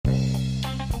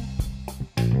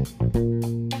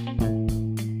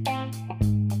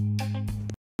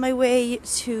My way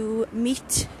to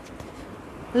meet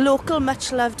local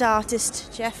much loved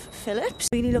artist Jeff Phillips.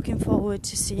 Really looking forward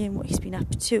to seeing what he's been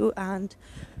up to and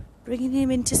bringing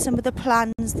him into some of the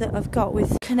plans that I've got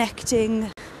with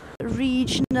connecting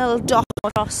regional dots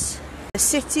across the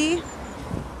city,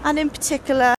 and in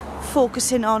particular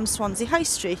focusing on Swansea High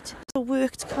Street. I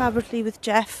worked collaboratively with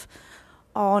Jeff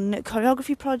on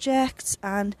choreography projects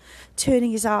and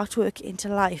turning his artwork into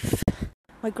life.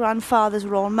 My grandfathers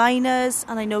were all miners,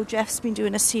 and I know Jeff's been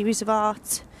doing a series of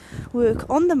art work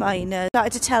on the miners.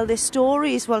 Started to tell their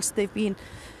stories whilst they've been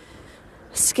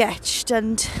sketched,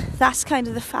 and that's kind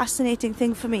of the fascinating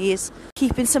thing for me, is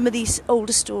keeping some of these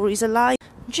older stories alive.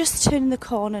 I'm just turning the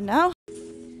corner now.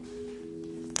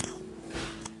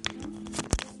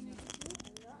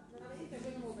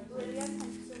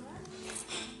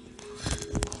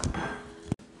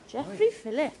 Jeffrey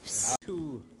Phillips.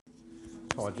 Two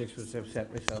projects which I've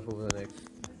set myself over the next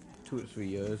 2 to 3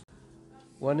 years.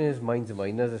 One is Mines and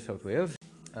Miners of South Wales,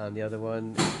 and the other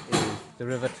one is the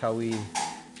River Towie,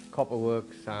 Copper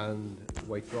Works and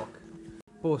White Rock.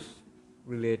 Both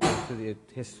related to the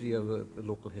history of the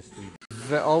local history.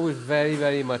 They're always very,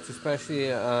 very much, especially,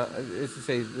 as I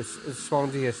say, the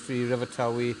Swansea history, River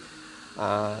Towie.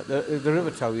 The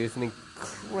River Towie is an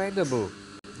incredible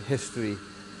history.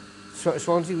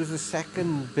 Swansea was the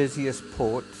second busiest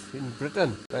port in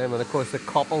Britain, and of course the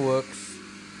Copper Works.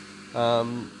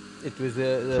 It was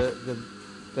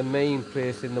the main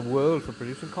place in the world for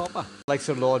producing copper. Like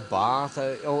Sir Lord Bath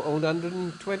owned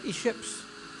 120 ships,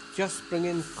 just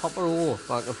bringing copper ore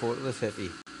back and forth to the city,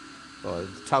 or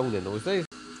the town in those days.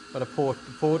 But the port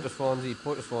of Swansea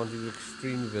was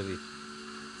extremely busy.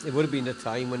 It would have been a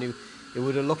time when it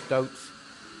would have looked out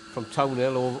from Town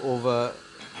Hill over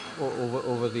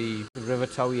the River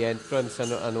Towie entrance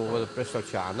and over the Bristol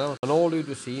Channel, and all you'd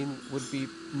have seen would be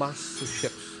massive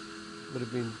ships. Would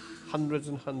have been hundreds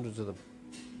and hundreds of them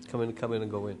coming and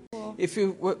going. Wow. If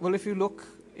you were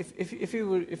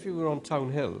on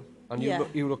Town Hill and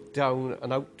you look down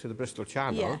and out to the Bristol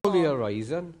Channel, all the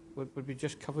horizon would be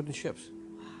just covered in ships.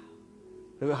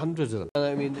 There were hundreds of them, and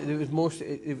I mean there was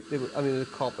the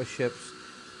copper ships.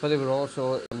 But there were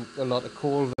also a lot of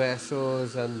coal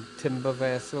vessels and timber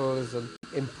vessels, and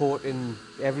importing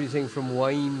everything from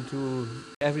wine to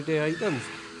everyday items.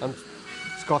 And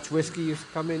Scotch whisky used to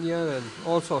come in here, and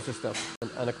all sorts of stuff.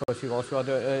 And of course you also had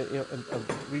a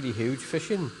really huge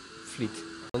fishing fleet.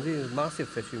 A massive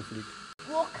fishing fleet.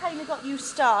 What kind of got you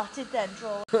started then,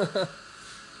 drawing?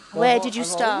 Where did you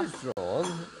start? I've always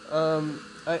drawn.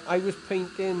 I was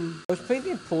painting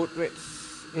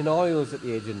portraits in oils at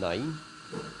the age of 9.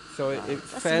 So it's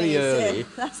fairly early,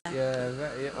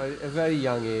 a very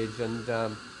young age, and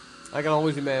I can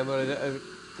always remember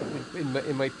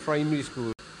in my primary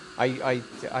school, I'd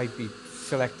be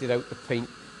selected out to paint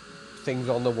things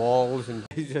on the walls, and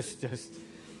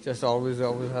just always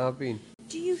have been.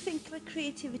 Do you think that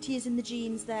creativity is in the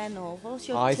genes then, or what's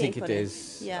your take on it? I think it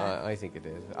is. Yeah, I think it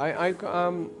is. I've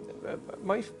got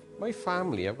my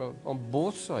family. I've got on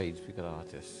both sides we've got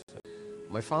artists.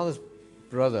 My father's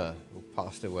brother, who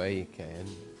passed away, Ken,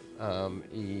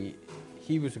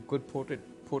 he was a good portrait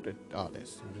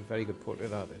artist. He was a very good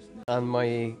portrait artist. And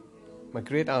my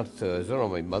great aunt Thurza,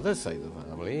 on my mother's side of the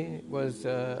family, was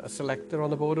a selector on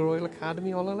the Border Royal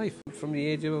Academy all her life, from the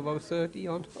age of about 30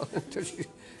 on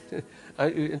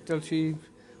until she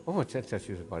was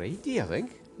about 80, I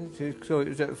think. So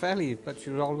it was fairly, but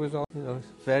she was always on,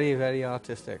 very, very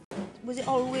artistic. Was it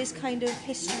always kind of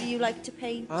history you liked to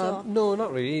paint? No,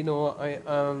 not really. No,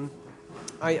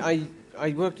 I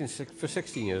worked for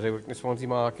 16 years. I worked in the Swansea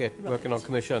Market, working on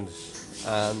commissions,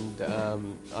 and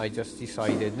I just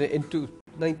decided in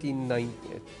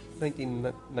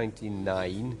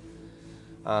 1999.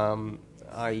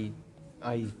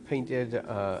 I painted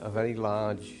a very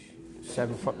large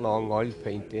 7-foot-long oil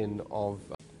painting of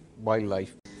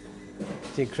wildlife.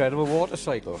 The Incredible Water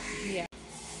Cycle. Yeah.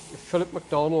 Philip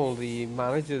MacDonald, the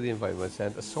manager of the Environment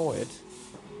Centre, saw it,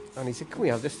 and he said, "Can we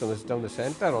have this down the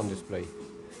centre on display?"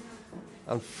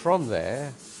 And from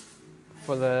there,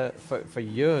 for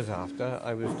years after,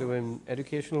 I was doing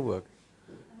educational work.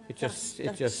 It just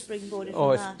springboarded.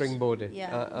 Springboarded.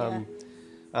 Yeah.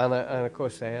 And of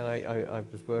course, there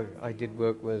I did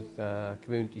work with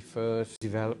Community First,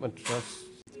 Development Trust,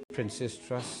 Prince's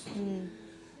Trust.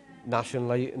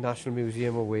 National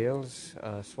Museum of Wales,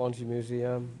 Swansea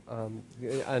Museum, and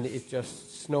it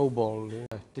just snowballed.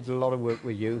 Did a lot of work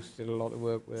with youth, did a lot of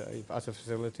work as a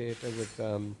facilitator with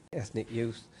ethnic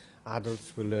youth,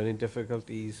 adults with learning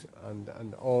difficulties,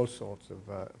 and all sorts of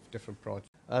different projects.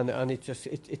 and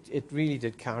it really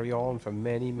did carry on for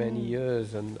many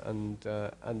years, and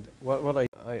what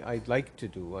I'd like to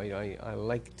do, I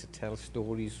like to tell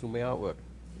stories through my artwork.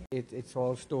 It's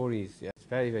all stories. Yeah, it's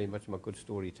very much my good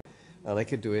storytelling, and I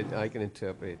can do it. I can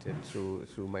interpret it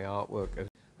through my artwork,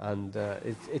 and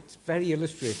it's very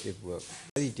illustrative work,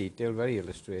 very detailed, very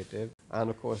illustrative. And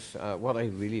of course, what I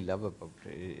really love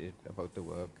about the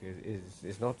work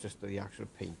is not just the actual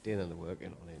painting and the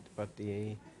working on it, but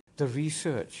the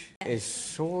research is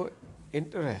so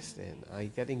interesting. I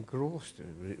get engrossed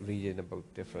reading about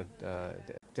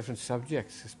different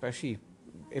subjects, especially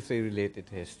if they related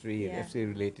to history, if they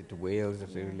related to Wales,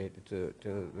 if they related to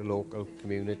the local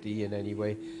community in any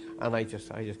way, and I just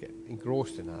get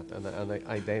engrossed in that, and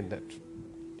I then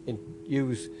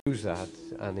use that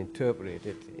and interpret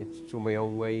it through my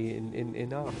own way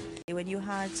in art. When you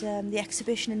had the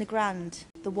exhibition in the Grand,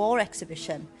 the war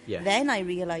exhibition, then I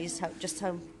realised how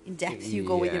in depth you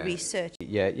go with your research.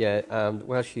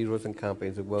 Welsh Heroes and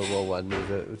Campaigns of World War I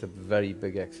was a very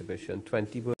big exhibition,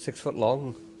 6 foot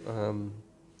long,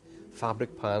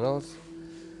 fabric panels,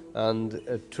 and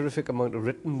a terrific amount of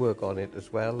written work on it,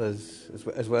 as well as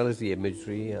the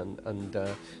imagery, and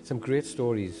some great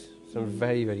stories, some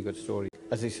very good stories.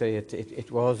 As I say,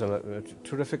 it was a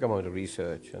terrific amount of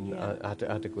research, and I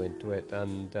had to go into it,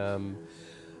 and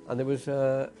there was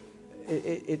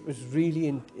it was really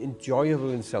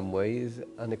enjoyable in some ways,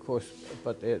 and of course,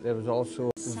 but there was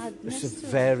also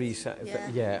sadness,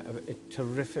 a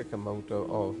terrific amount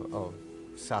of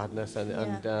sadness, and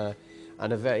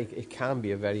it can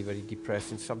be a very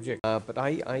depressing subject. But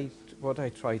what I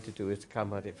tried to do is to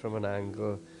come at it from an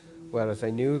angle, whereas I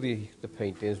knew the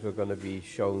paintings were going to be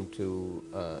shown to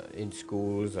in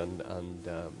schools and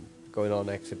going on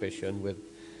exhibition with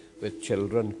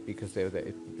children, because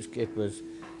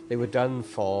they were done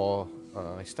for.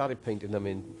 I started painting them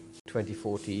in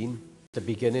 2014, the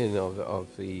beginning of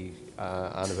the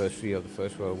anniversary of the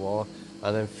First World War,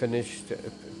 and then finished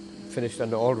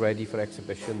and all ready for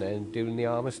exhibition then during the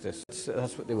armistice.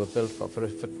 That's what they were built for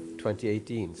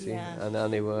 2018, see? And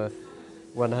they were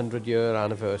 100-year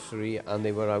anniversary, and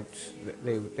they were out.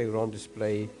 They were on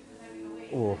display,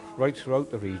 right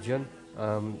throughout the region,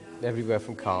 everywhere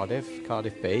from Cardiff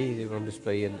Bay. They were on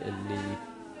display in the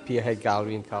Pierhead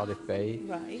Gallery in Cardiff Bay.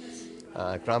 Right.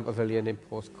 Grand Pavilion in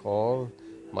Porthcawl,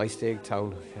 Maesteg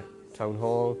Town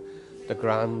Hall, the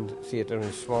Grand Theatre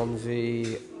in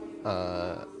Swansea.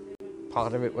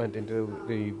 Part of it went into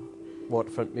the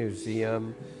Waterfront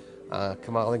Museum,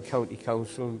 Carmarthen County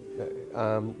Council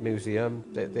Museum.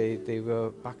 They were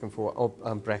back and forth,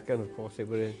 and Brecon, of course, they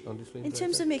were on display. In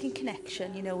terms of making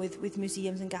connection, with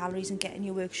museums and galleries and getting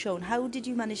your work shown, how did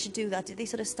you manage to do that? Did they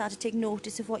sort of start to take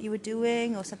notice of what you were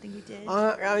doing, or something you did?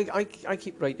 I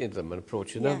keep writing to them and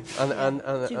approaching them, and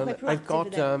I've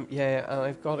got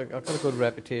I've got a good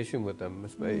reputation with them,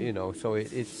 So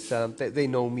it's they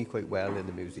know me quite well in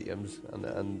the museums,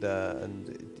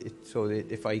 so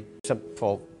if I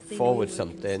forward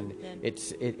something,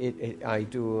 I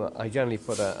generally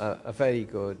put a very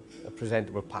good,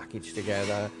 presentable package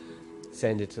together,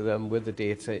 send it to them with the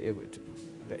dates.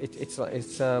 It's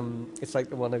like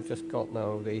the one I've just got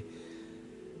now, the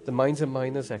Mines and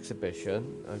Miners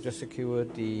exhibition. I've just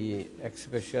secured the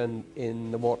exhibition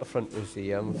in the Waterfront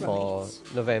Museum for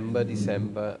November,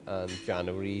 December and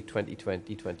January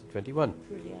 2020-2021.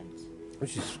 Brilliant.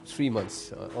 Which is 3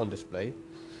 months on display.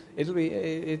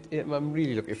 I'm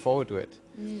really looking forward to it.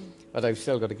 But I've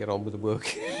still got to get on with the work.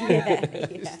 Still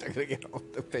got to get on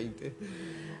with the painting.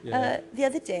 The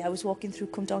other day I was walking through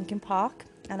Cwmdonkin Park,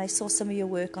 and I saw some of your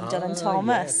work on Dylan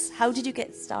Thomas. Yes. How did you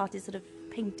get started sort of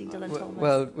painting Dylan Thomas?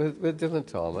 Well, with Dylan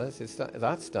Thomas,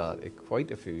 that started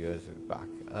quite a few years back.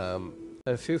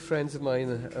 A few friends of mine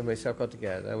and myself got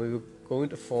together, and we were going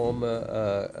to form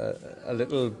a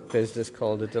little business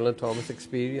called the Dylan Thomas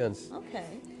Experience. Okay.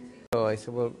 So I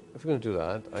said, well, if we're going to do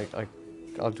that,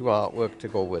 I'll do artwork to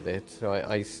go with it. So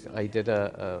I did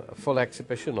a full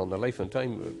exhibition on the life and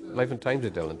times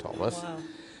of Dylan Thomas. Wow.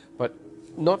 But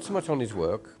not so much on his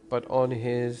work, but on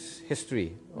his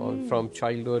history, from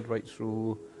childhood right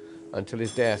through until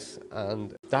his death.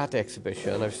 And that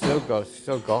exhibition, I've still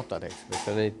got that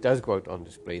exhibition, and it does go out on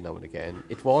display now and again.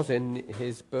 It was in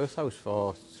his birth house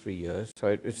for 3 years, so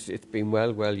it's been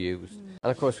well used. And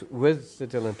of course, with the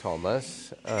Dylan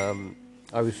Thomas,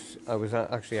 I was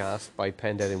actually asked by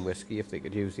Penderyn Whisky if they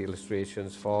could use the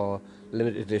illustrations for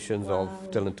limited editions of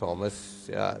Dylan Thomas,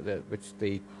 which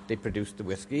they produced the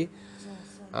whisky.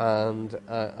 And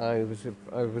I was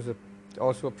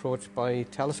also approached by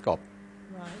Telescope,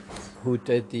 who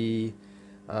did the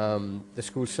the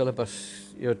school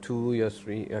syllabus, year 2, year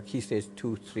 3, key stage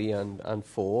 2, 3 and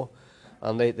 4.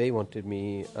 And they wanted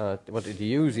me, wanted to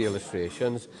use the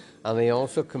illustrations, and they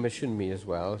also commissioned me as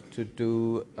well to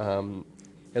do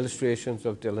illustrations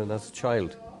of Dylan as a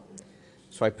child.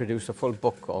 So I produced a full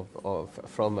book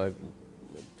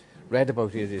read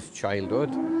about his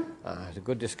childhood. Had a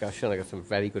good discussion. I got some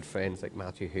very good friends like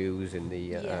Matthew Hughes in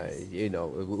the,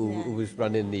 who was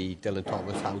running the Dylan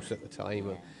Thomas house at the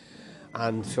time. Yeah.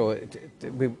 And so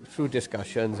through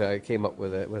discussions, I came up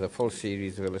with a full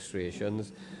series of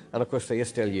illustrations, and of course they are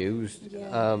still used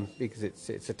because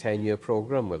it's a 10-year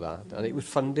program with that, and it was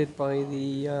funded by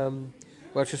the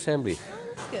Welsh Assembly.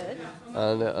 That's good.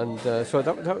 And so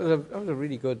that was a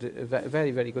really good,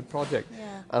 very, very good project.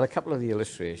 Yeah. And a couple of the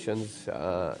illustrations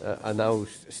are now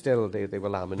still, they were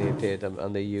laminated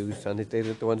and they used, and they're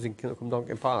the ones in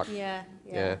Cumdonkin Park. Yeah.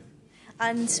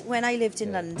 And when I lived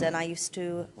in London, I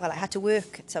had to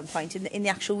work at some point in the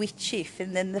actual Wheatsheaf,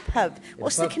 and then the pub.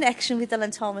 What's the connection with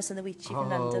Dylan Thomas and the Wheatsheaf in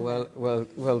London?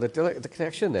 Well, the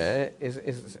connection there is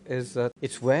that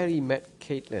it's where he met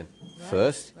Caitlin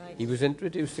first. Right. He was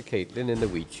introduced to Caitlin in the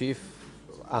Wheatsheaf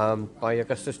by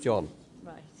Augustus John.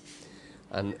 Right.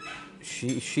 And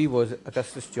she was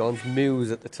Augustus John's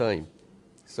muse at the time.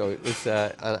 So it was,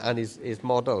 and his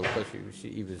model, because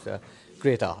he was a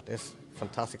great artist.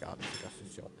 Fantastic artist,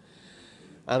 Augustus John.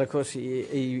 And of course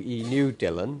he knew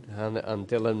Dylan, and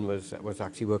Dylan was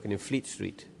actually working in Fleet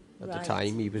Street at the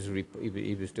time. He was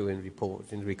doing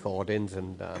reports and recordings,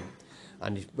 and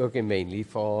he's working mainly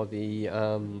for the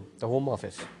Home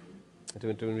Office,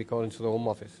 doing recordings for the Home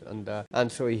Office,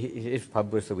 and so his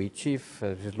pub was the Wheatsheaf,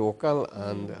 it was local,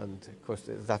 and of course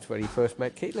that's where he first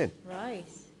met Caitlin. Right.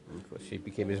 And of course she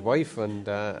became his wife, and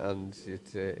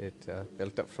it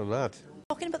built up from that.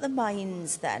 Talking about the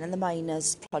mines then, and the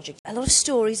miners project, a lot of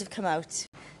stories have come out.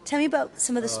 Tell me about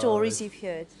some of the stories you've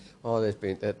heard. Oh, there's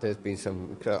been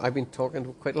some. I've been talking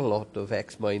to quite a lot of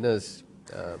ex-miners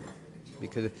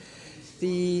because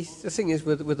the thing is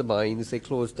with the mines, they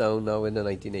closed down now in the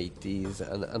 1980s,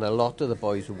 and a lot of the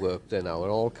boys who work there now are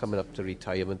all coming up to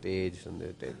retirement age, and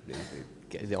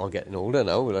they're all getting older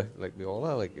now, like we all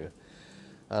are,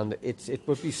 and it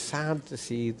would be sad to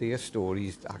see their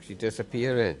stories actually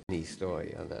disappear in the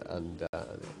story, and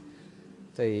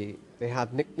they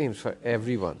had nicknames for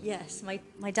everyone. Yes, my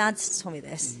dad told me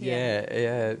this.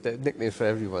 Yeah, the nicknames for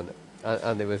everyone,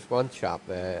 and there was one chap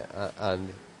there,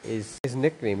 and his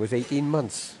nickname was 18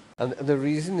 months, and the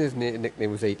reason his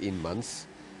nickname was 18 months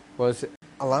was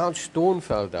a large stone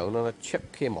fell down and a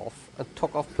chip came off and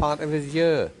took off part of his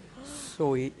ear,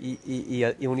 so he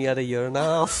only had a year and a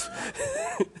half.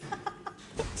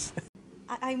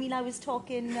 I mean, I was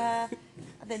talking,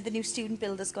 the new student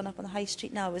builder's gone up on the high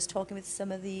street now. I was talking with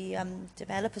some of the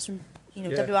developers from,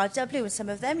 WRW, and some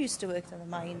of them used to work on the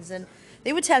mines, and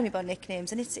they would tell me about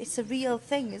nicknames, and it's a real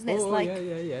thing, isn't it?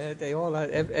 It's yeah. They all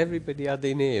had, everybody had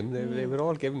their name. They were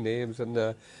all given names,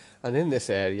 and in this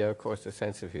area, of course, the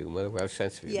sense of humour, the Welsh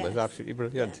sense of humour is absolutely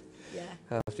brilliant.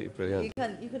 Yeah. Absolutely brilliant.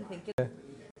 You couldn't think it.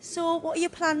 So what are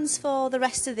your plans for the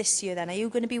rest of this year then? Are you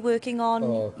going to be working on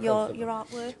your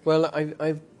artwork? Well,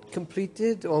 I've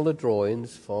completed all the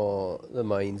drawings for the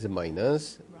mines and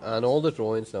miners, and all the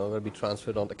drawings now are going to be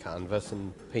transferred onto canvas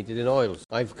and painted in oils.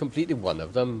 I've completed one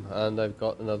of them, and I've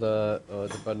got another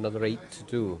 8 to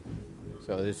do.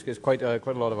 So there's quite a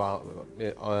lot of art,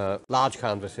 large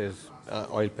canvases,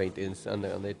 oil paintings, and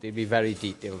they'd be very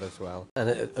detailed as well. And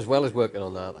as well as working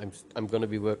on that, I'm going to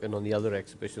be working on the other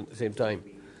exhibition at the same time.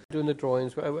 Doing the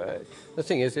drawings. The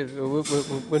thing is, when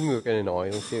we're working in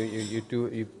oils,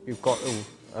 you've got to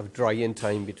have drying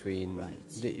time between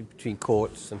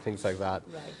coats and things like that.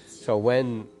 Right. So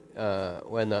when I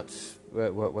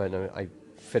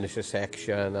finish a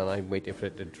section and I'm waiting for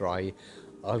it to dry,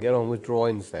 I'll get on with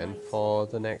drawings then for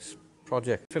the next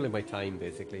project. Filling my time,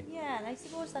 basically. Yeah, and I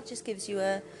suppose that just gives you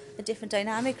a different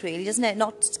dynamic, really, doesn't it?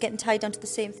 Not getting tied down to the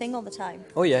same thing all the time.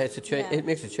 Oh yeah, it's a change. Yeah. It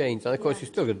makes a change, and of course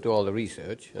you're still going to do all the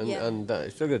research, and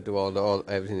you're still going to do all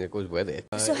everything that goes with it.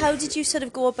 So how did you sort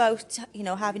of go about,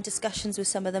 having discussions with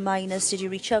some of the miners? Did you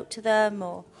reach out to them,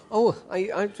 or? Oh,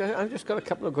 I've just got a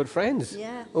couple of good friends.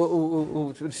 Yeah.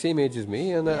 Who the same age as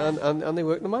me, and they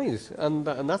work in the mines, and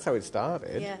that's how it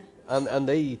started. Yeah. And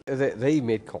they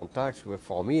made contacts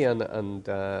for me, and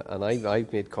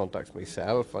I've made contacts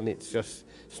myself, and it's just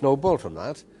snowballed from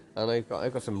that. And I've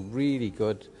got some really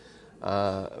good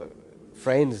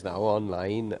friends now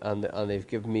online, and they've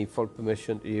given me full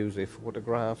permission to use their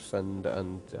photographs and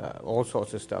all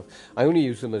sorts of stuff. I only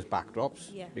use them as backdrops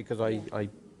because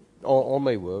all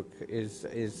my work is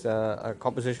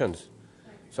compositions.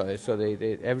 So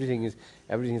everything is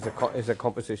is a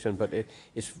composition, but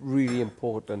it's really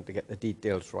important to get the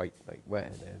details right, like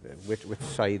which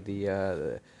side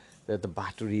the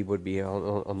battery would be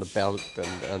on the belt,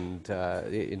 and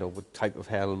you know, what type of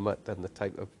helmet and the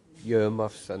type of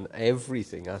earmuffs, and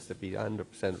everything has to be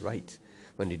 100% right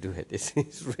when you do it. It's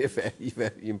very,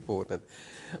 very important.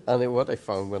 And what I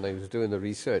found when I was doing the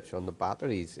research on the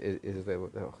batteries is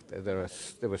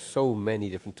there were so many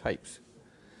different types,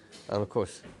 and of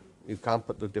course you can't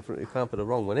put the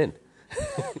wrong one in.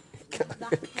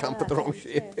 Can't put the wrong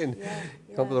shape in.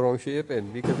 Can't put the wrong shape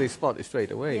in because they spot it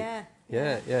straight away.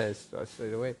 Yeah, it's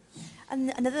straight away.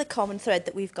 And another common thread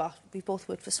that we both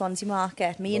worked for Swansea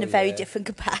Market, me in a very different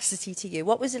capacity to you.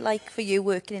 What was it like for you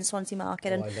working in Swansea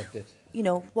Market? And I loved it. You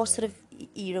know, what sort of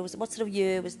era was it? What sort of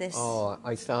year was this? Oh,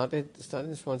 I started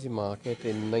in Swansea Market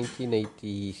in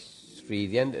 1983.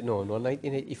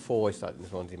 1984 I started in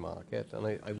Swansea Market, and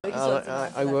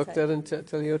I worked there until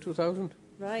the year 2000.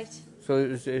 Right. So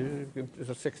it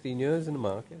was 16 years in the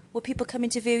market. Were people coming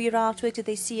to view your artwork? Did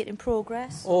they see it in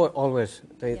progress? Oh, always.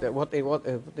 What they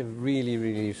really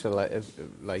used to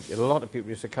like. A lot of people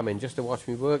used to come in just to watch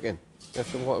me working,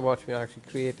 just to watch me actually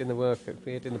creating the work,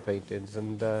 creating the paintings,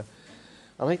 and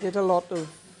I did a lot of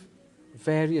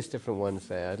various different ones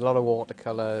there. I had a lot of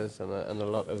watercolours and a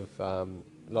lot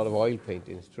of oil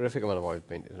paintings, terrific amount of oil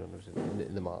paintings when I was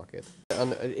in the market.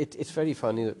 And it's very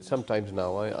funny that sometimes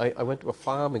now, I went to a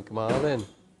farm in Carmarthen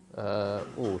a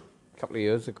couple of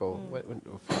years ago, went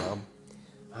to a farm,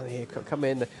 and they come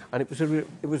in, and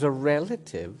it was a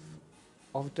relative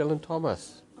of Dylan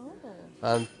Thomas. Oh.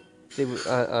 And they were,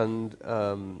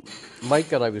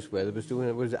 Mike and I was with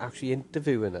was actually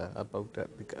interviewing her about that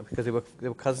because they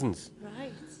were cousins.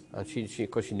 Right. And she,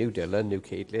 of course, she knew Dylan, knew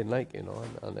Caitlin, like, you know,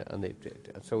 and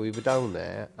so we were down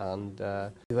there, and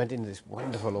we went into this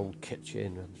wonderful old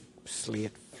kitchen and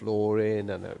slate flooring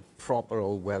and a proper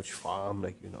old Welsh farm,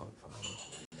 like, you know.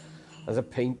 There's a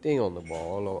painting on the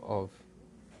wall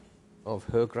of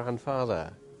her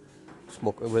grandfather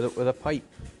smoking with a pipe.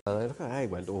 And I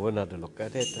went over and had a look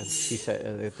at it, and she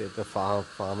said, the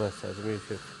farmer said to me,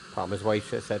 farmer's wife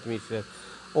said to me, she said,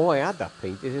 "Oh, I had that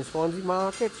painted in Swansea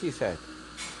Market," she said.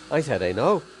 I said, "I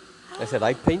know." I said,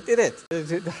 "I painted it."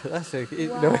 That's Wow. you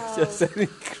know, it's just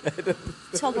incredible.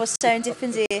 Talk about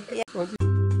serendipity. Yeah.